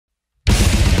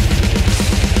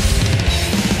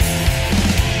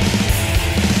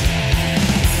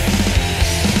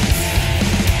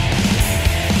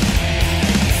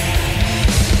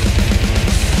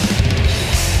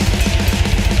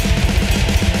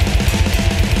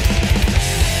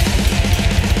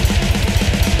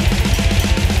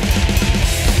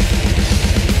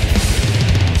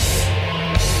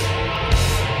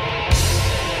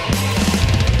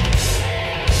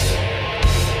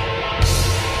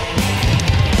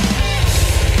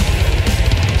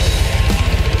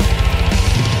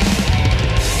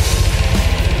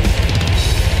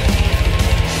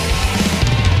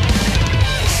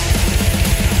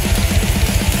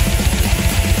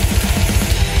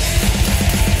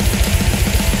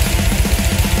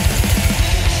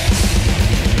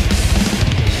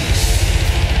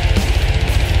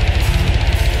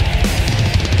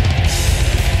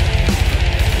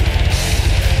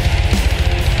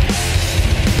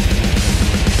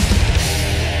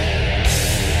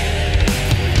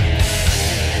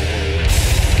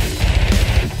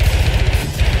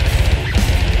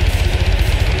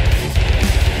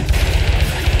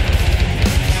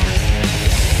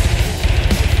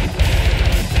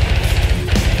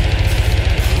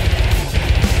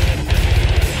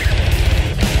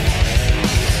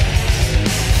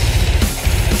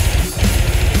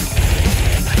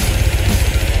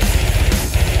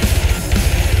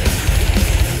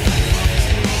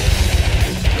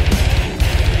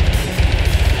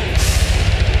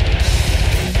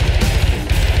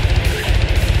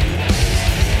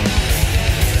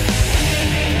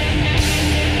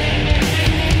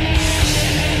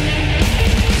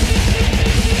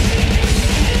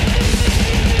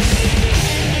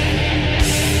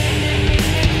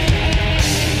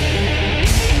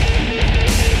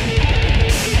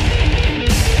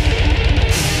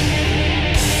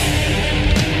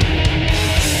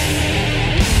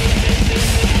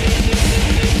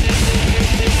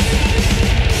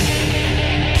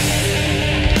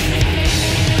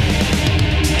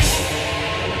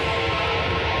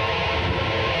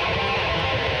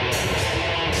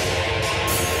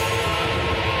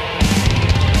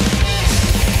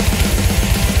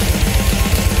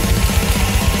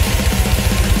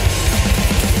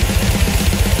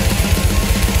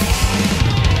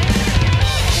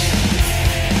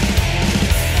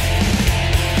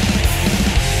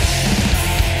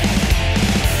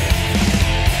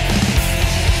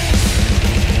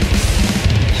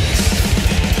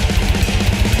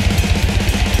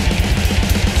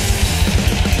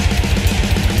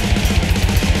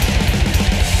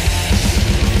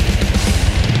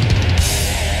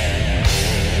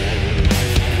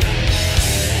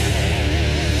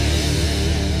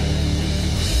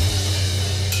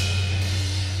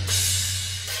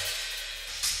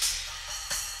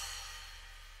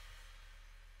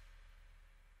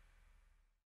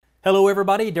Hello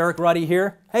everybody, Derek Roddy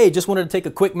here. Hey, just wanted to take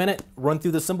a quick minute, run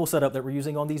through the cymbal setup that we're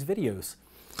using on these videos.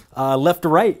 Left to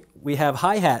right, we have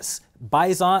hi-hats,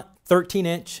 Byzance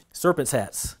 13-inch Serpents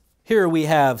hats. Here we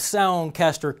have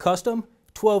Soundcaster Custom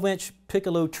 12-inch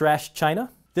Piccolo trash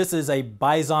china. This is a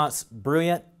Byzance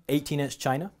Brilliant 18-inch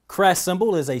china. Crash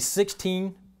cymbal is a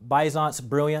 16 Byzance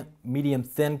Brilliant medium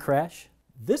thin crash.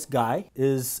 This guy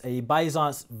is a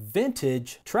Byzance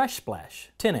Vintage Trash Splash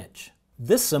 10-inch.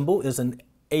 This cymbal is an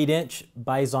 8-inch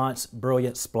Byzance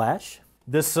Brilliant Splash.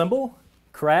 This cymbal,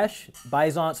 Crash,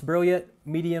 Byzance Brilliant,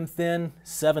 medium thin,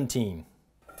 17.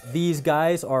 These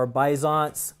guys are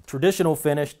Byzance Traditional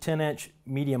Finish 10-inch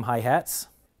medium hi-hats.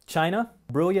 China,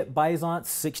 Brilliant Byzance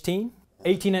 16.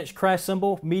 18-inch crash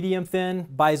cymbal, medium thin,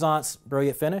 Byzance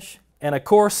Brilliant Finish. And of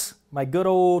course, my good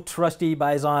old trusty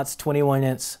Byzance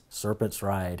 21-inch Serpents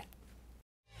ride.